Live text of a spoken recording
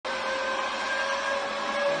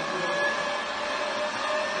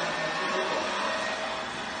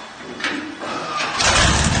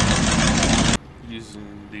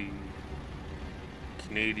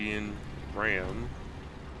Canadian Ram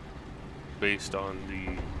based on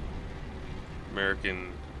the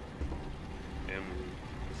American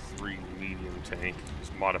M3 medium tank.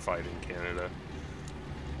 It's modified in Canada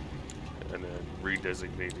and then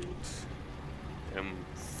redesignated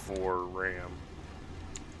M4 Ram.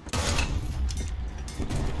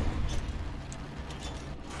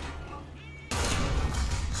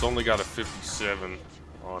 It's only got a 57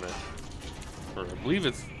 on it. Or I believe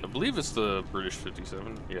it's the British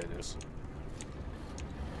 57. Yeah, it is.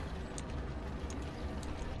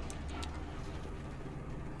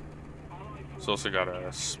 It's also got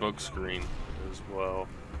a smoke screen as well.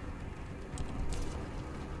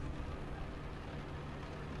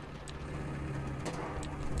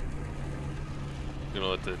 Gonna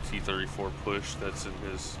let the T-34 push. That's in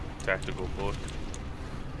his tactical book.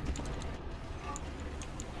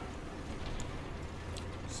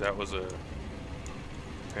 So that was a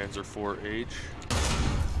Panzer IV-H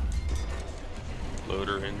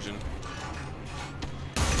loader engine.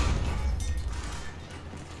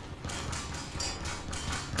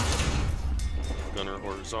 Gunner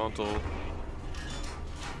horizontal.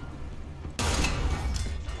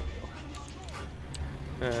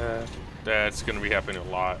 That's gonna be happening a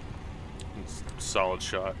lot. It's solid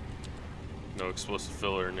shot. No explosive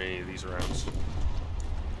filler in any of these rounds.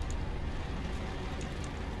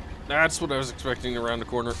 That's what I was expecting around the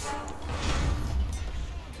corner.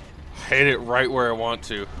 Hit it right where I want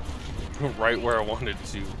to. Right where I wanted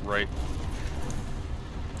to. Right.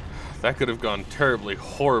 That could have gone terribly,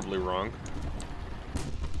 horribly wrong.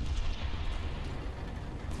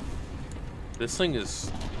 This thing is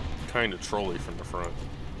kind of trolly from the front,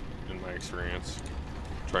 in my experience,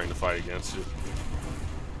 trying to fight against it.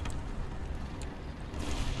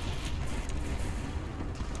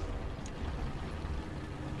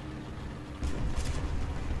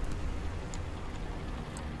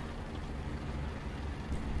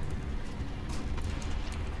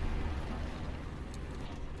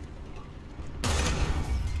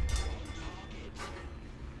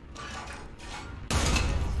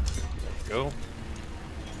 Go.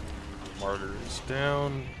 Martyr is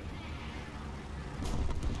down.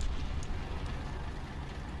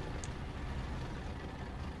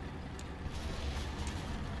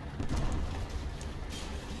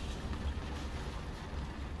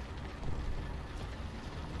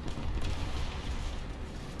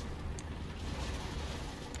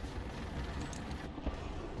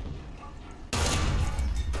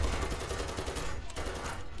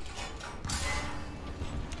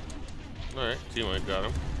 Alright, teammate got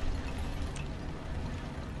him.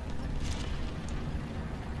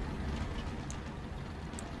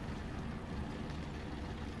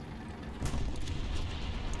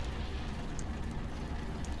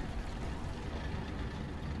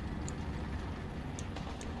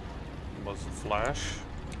 Was a flash.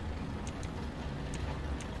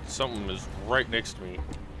 Something is right next to me,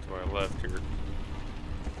 to my left here.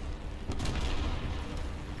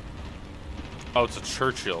 Oh, it's a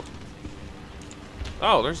Churchill.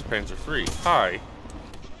 Oh, there's a Panzer III. Hi.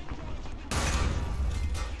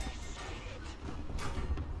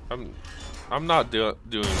 I'm not doing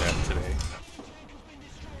that today.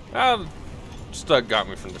 Stug got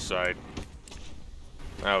me from the side.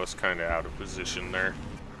 I was kind of out of position there.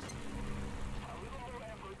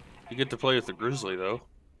 You get to play with the Grizzly though.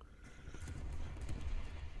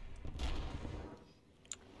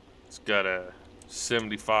 It's got a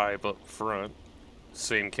 75 up front,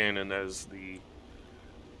 same cannon as the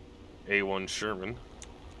A1 Sherman,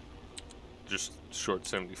 just short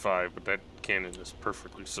 75, but that cannon is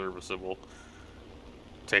perfectly serviceable.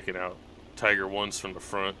 Taking out Tiger 1s from the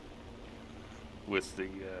front with the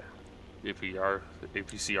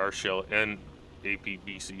APCR shell and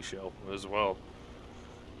APBC shell as well.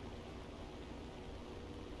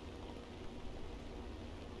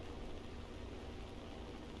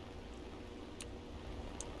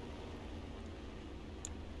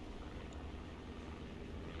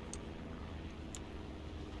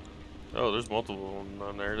 Oh, there's multiple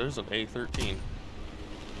on there. There's an A13.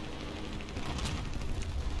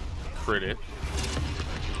 Crit it.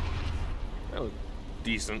 That was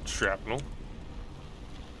decent shrapnel.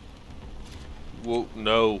 Whoa,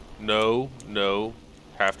 no, no, no.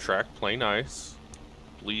 Half track, play nice.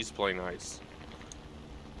 Please play nice.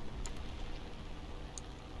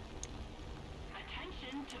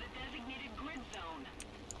 Attention to the designated grid zone.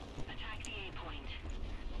 Attack the A point.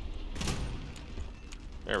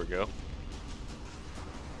 There we go.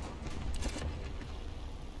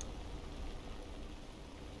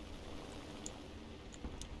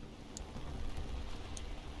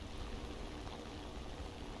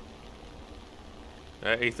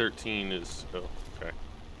 A13 is... Oh, okay.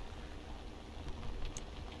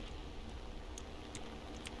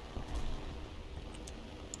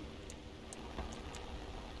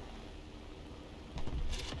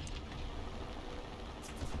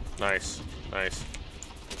 Nice. Nice.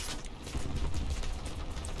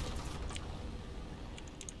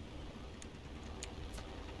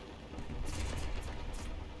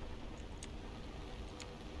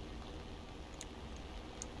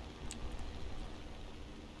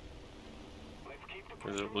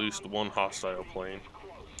 There's at least one hostile plane.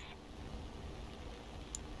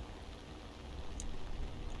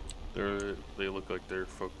 They look like they're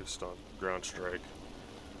focused on ground strike.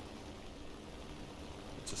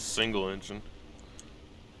 It's a single engine.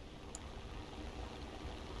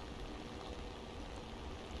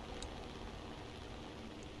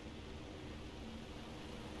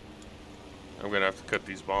 I'm gonna have to cut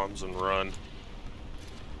these bombs and run.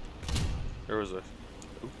 There was a...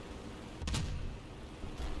 Oop.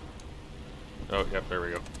 Oh, yep, there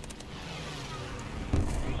we go.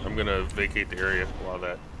 I'm gonna vacate the area while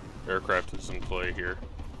that aircraft is in play here.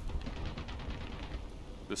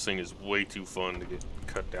 This thing is way too fun to get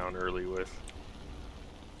cut down early with.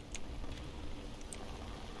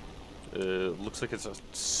 Looks like it's a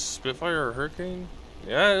Spitfire or Hurricane?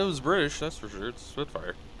 Yeah, it was British, that's for sure. It's a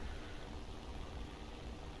Spitfire.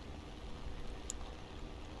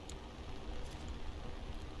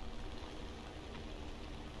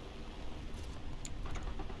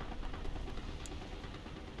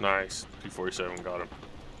 Nice. P-47 got him.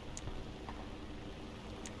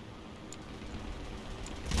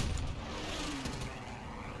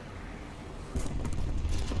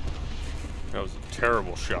 That was a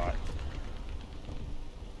terrible shot.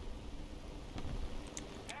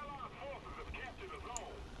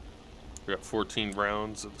 We got 14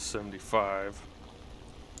 rounds of the 75.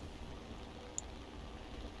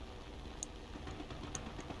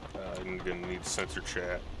 I'm gonna need sensor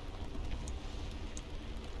chat.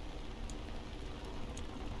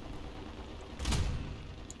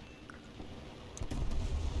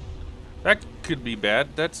 That could be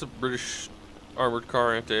bad. That's a British armored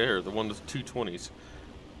car anti-air, the one with 220s.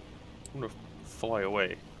 I'm gonna fly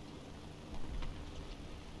away.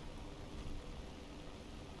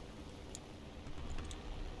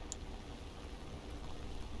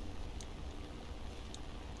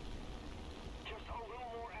 Just a little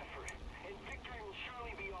more effort, and victory will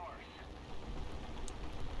surely be ours.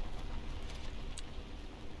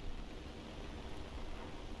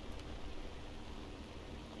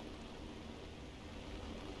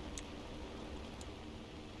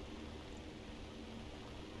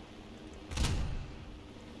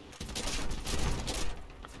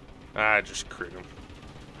 I just crit him.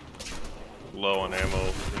 Low on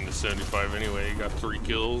ammo in the 75 anyway. He got 3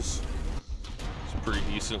 kills. It's pretty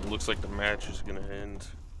decent. Looks like the match is gonna end.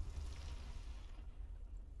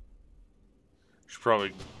 Should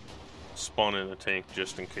probably spawn in a tank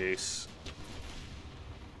just in case.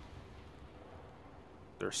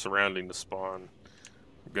 They're surrounding the spawn.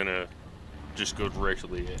 I'm gonna just go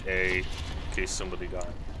directly to A in case somebody got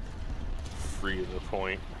free of the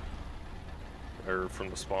point. Or from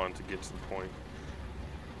the spawn to get to the point.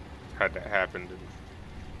 Had that happened in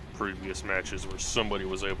previous matches where somebody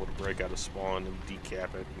was able to break out of spawn and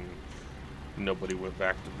decap it and nobody went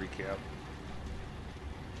back to recap.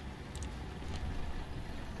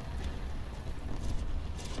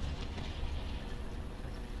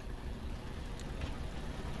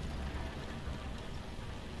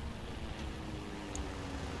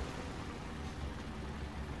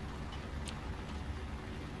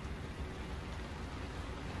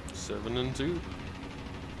 Seven and 2.